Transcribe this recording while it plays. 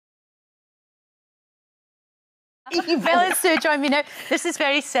Well, Sue, join me now. This is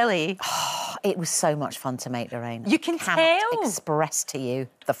very silly. It was so much fun to make, Lorraine. You can Cannot tell. express to you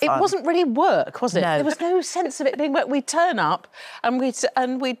the fun. It wasn't really work, was it? No. There was no sense of it being work. We'd turn up and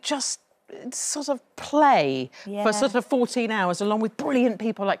we'd just sort of play for sort of 14 hours, along with brilliant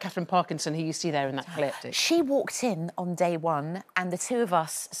people like Catherine Parkinson, who you see there in that clip. She walked in on day one, and the two of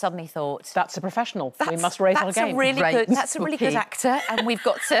us suddenly thought, that's a professional. We must raise our game. That's a really good actor, and we've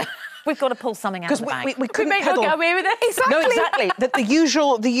got to pull something out of the bag. We couldn't might not pedal. get away with it. Exactly. No, exactly.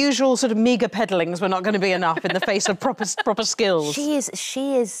 The usual sort of meagre pedallings were not going to be enough in the face of proper skills.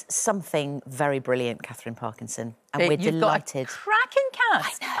 She is something very brilliant, Catherine Parkinson, and we're delighted. Got a cracking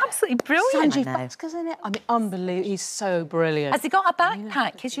cast. Absolutely brilliant. Sanjeev Bhaskar in it. I mean, unbelievable. He's so brilliant. Has he got a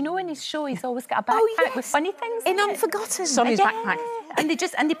backpack? Because you know in his show he's always got a backpack with funny things in it. Unforgotten. Sonny's backpack. And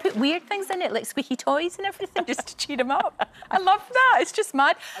they put weird things in it, like squeaky toys and everything, just to cheer him up. I love that. It's just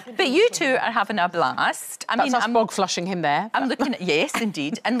mad. But you two are having a blast. I mean, That's us bog flushing him there. I'm looking at yes,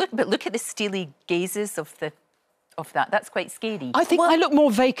 indeed. And look at the steely gazes of that. That's quite scary. I think I look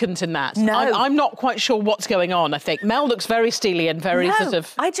more vacant in that. No. I'm not quite sure what's going on, I think. Mel looks very steely and very sort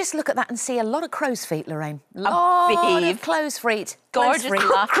of... I just look at that and see a lot of crow's feet, Lorraine. A lot of crow's feet. Gorgeous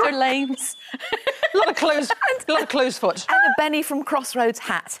laughter lines. A lot of clothes foot. And a Benny from Crossroads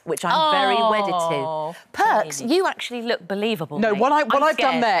hat, which I'm very wedded to. Perks, you actually look believable. No, mate. what I've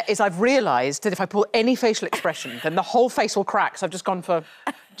done there is I've realised that if I pull any facial expression, then the whole face will crack. So I've just gone for...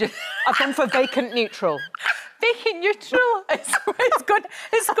 I've gone for vacant neutral. Vacant neutral. It's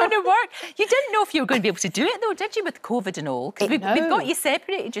going to work. You didn't know if you were going to be able to do it, though, did you, with COVID and all? Because we've got you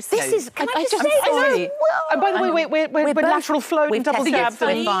separated just now. Can I just say sorry. And by the way, we're lateral flow and double jab.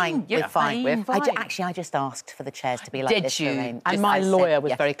 We're fine. You're fine. We're fine. Actually, I just asked for the chairs to be like this, Lorraine. And my lawyer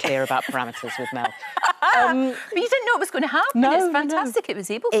was very clear about parameters with Mel. But you didn't know it was going to happen. No, it's fantastic. It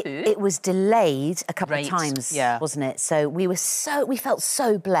was able to. It was delayed a couple of times, wasn't it? So we felt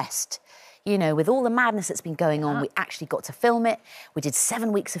so blessed. You know, with all the madness that's been going on, we actually got to film it. We did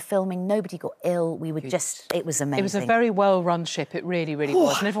 7 weeks of filming. Nobody got ill. We were it was amazing. It was a very well-run ship. It really, really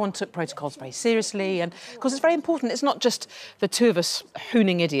was. And everyone took protocols very seriously. And, of course, it's very important. It's not just the two of us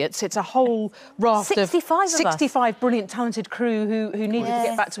hooning idiots. It's a whole raft 65 brilliant, talented crew who needed to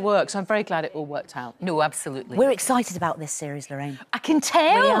get back to work. So I'm very glad it all worked out. No, absolutely. We're excited about this series, Lorraine. I can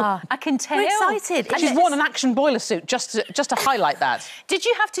tell. We are. I can tell. We're excited. She's worn an action boiler suit just to highlight that. Did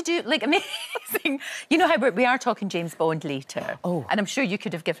you have to do, like, amazing... You know how we are talking James Bond later. Oh. And I'm sure you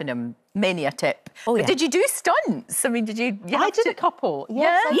could have given him many a tip. Oh, yeah. But did you do stunts? I mean, did you... I did a couple.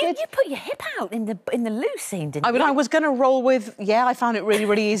 Yes, I did. You put your hip out in the loo scene, didn't you? I mean, I was going to roll with, I found it really,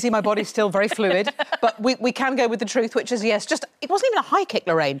 really easy. My body's still very fluid. But we can go with the truth, which is, yes, it wasn't even a high kick,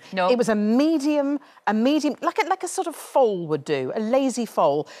 Lorraine. No. It was a medium, like a sort of foal would do, a lazy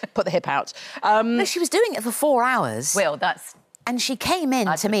foal, put the hip out. No, she was doing it for 4 hours. Well, that's... And she came in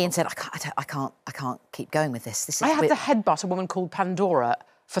to me and said, I can't keep going with this. I had to headbutt a woman called Pandora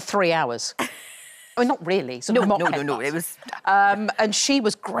for 3 hours. I mean, not really. No. It was... and she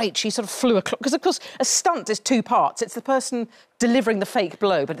was great. She sort of flew across... Because, of course, a stunt is 2 parts. It's the person delivering the fake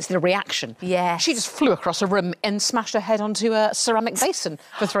blow, but it's the reaction. Yeah. She just flew across a room and smashed her head onto a ceramic basin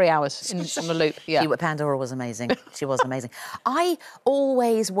for 3 hours on the loop. Yeah. Pandora was amazing. She was amazing. I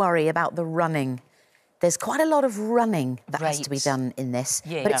always worry about the running. There's quite a lot of running that has to be done in this.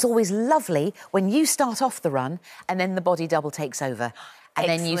 Yeah. But it's always lovely when you start off the run and then the body double takes over. And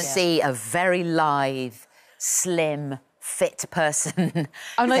then you see a very lithe, slim, fit person.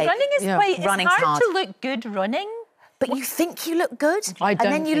 And running is quite... It's hard to look good running. But you think you look good. And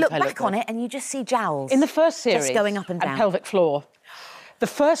then you look back on it and you just see jowls. In the first series... Just going up and down. And pelvic floor. The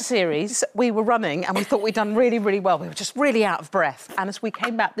first series, we were running and we thought we'd done really, really well. We were just really out of breath. And as we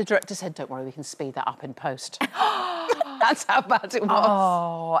came back, the director said, don't worry, we can speed that up in post. That's how bad it was.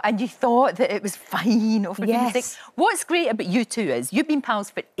 Oh, and you thought that it was fine. Yes. What's great about you two is you've been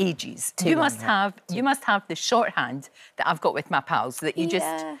pals for ages. You must have the shorthand that I've got with my pals, so that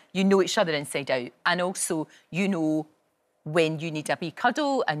you know each other inside out. And also, you know when you need a wee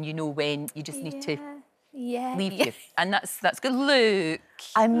cuddle and you know when you just need to... leave you. And that's good. Look.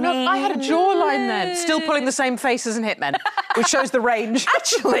 I mean... Look, I had a jawline then. Still pulling the same faces in Hitmen, which shows the range.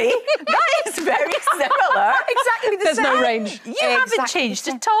 Actually, that is very similar. Exactly the same. There's no range. You haven't changed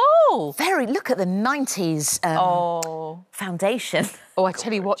at all. Look at the 90s foundation. Oh, I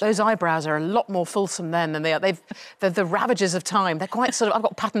tell you what, those eyebrows are a lot more fulsome then than they are. They're the ravages of time. They're quite sort of... I've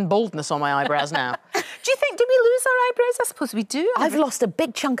got pattern baldness on my eyebrows now. Do you think, did we lose our eyebrows? I suppose we do. I've lost a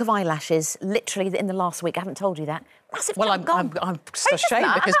big chunk of eyelashes, literally, in the last week. I haven't told you that. Massive chunk gone. I'm so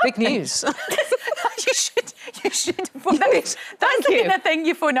ashamed because big news. You should. Well, that's the kind of thing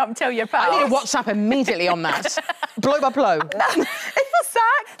you phone up and tell your pals. I need a WhatsApp immediately on that. Blow by blow.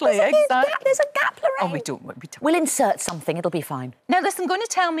 Exactly. There's a gap, Lorraine. Oh, we don't. We'll insert something. It'll be fine. Now, listen, going to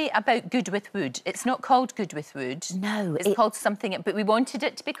tell me about Good with Wood. It's not called Good with Wood. No. It's called something, but we wanted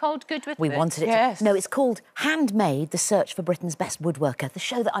it to be called Good with Wood. We wanted it to... No, it's called Handmade, The Search for Britain's Best Woodworker, the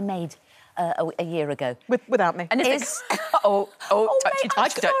show that I made a year ago. Without me. And is touchy.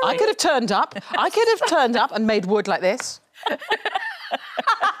 I could have turned up. I could have turned up and made wood like this.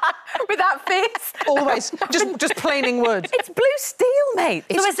 With that face. Always. just planing wood. It's blue steel, mate.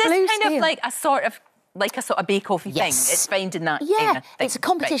 So is this kind of like a sort of bake-off-y thing? It's finding that kind of thing. It's a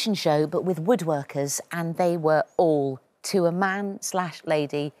competition show, but with woodworkers, and they were all, to a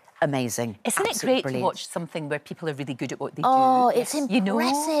man/lady, amazing. Isn't it great to watch something where people are really good at what they do? Oh, it's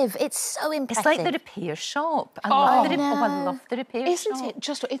impressive. It's so impressive. It's like the repair shop. I love the repair shop. Isn't it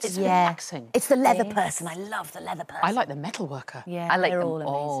just... It's relaxing. It's the leather person. I love the leather person. I like the metal worker. Yeah, I like they're them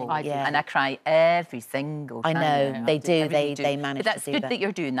all amazing. and I cry every single time. I know, they do. They manage to do that. But that's good that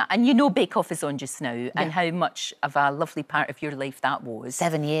you're doing that. And you know Bake Off is on just now, and how much of a lovely part of your life that was.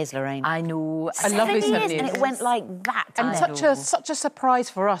 7 years, Lorraine. I know. A lovely 7 years. And it went like that. And such a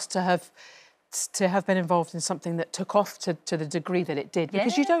surprise for us to have been involved in something that took off to the degree that it did,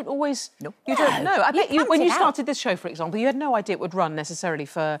 because you don't always... Nope. You don't know. I bet when you started this show, for example, you had no idea it would run necessarily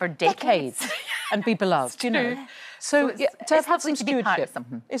for decades and be beloved, you know. So to have had some stewardship,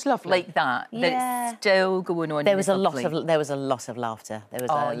 it's lovely. Like that. That's still going on. There was a lot of laughter. There was a lot of laughter.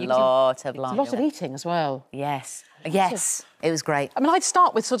 A lot of eating as well. Yes. Yes. It was great. I mean, I'd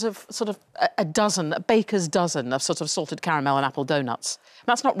start with sort of a baker's dozen of sort of salted caramel and apple donuts.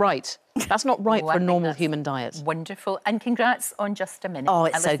 That's not right. That's not right for a normal human diet. Wonderful. And congrats on Just a Minute. Oh,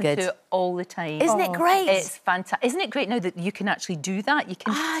 it's so good. I listen to it all the time. Isn't it great? It's fantastic. Isn't it great now that you can actually do that? You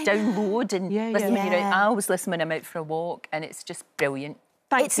can download and listen when you're out. I always listen when I'm out for a walk, and it's just brilliant.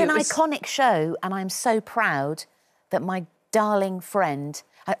 It's an iconic show, and I'm so proud that my darling friend...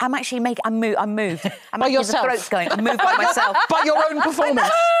 I'm moved. I'm by yourself. The throat's going. I'm moved by myself. By your own performance.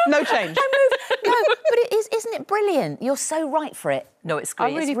 No change. I moved. No, but isn't it brilliant? You're so right for it. No, it's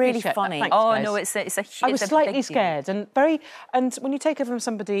great. It's really funny. Thanks, guys. No, it's a huge... I was slightly scared and when you take it from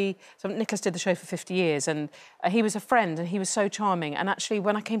somebody... So Nicholas did the show for 50 years and he was a friend and he was so charming, and actually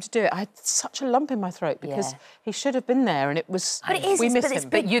when I came to do it, I had such a lump in my throat because he should have been there, and it was... But it is. We missed him.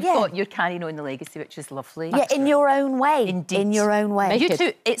 But you're carrying on the legacy, which is lovely. Yeah, in your own way. Indeed. In your own way. You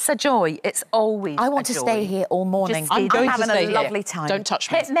too. It's a joy. It's always I want to stay here all morning. I'm going having to stay a lovely time. Don't touch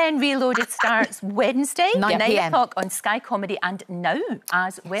me. Hitmen Reloaded starts Wednesday, 9 o'clock on Sky Comedy and Now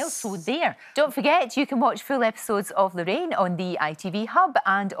as well. So there. Don't forget, you can watch full episodes of Lorraine on the ITV Hub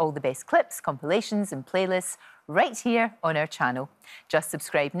and all the best clips, compilations and playlists right here on our channel. Just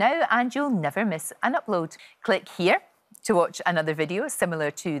subscribe now and you'll never miss an upload. Click here to watch another video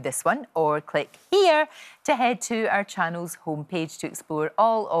similar to this one, or click here to head to our channel's homepage to explore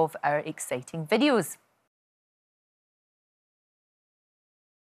all of our exciting videos.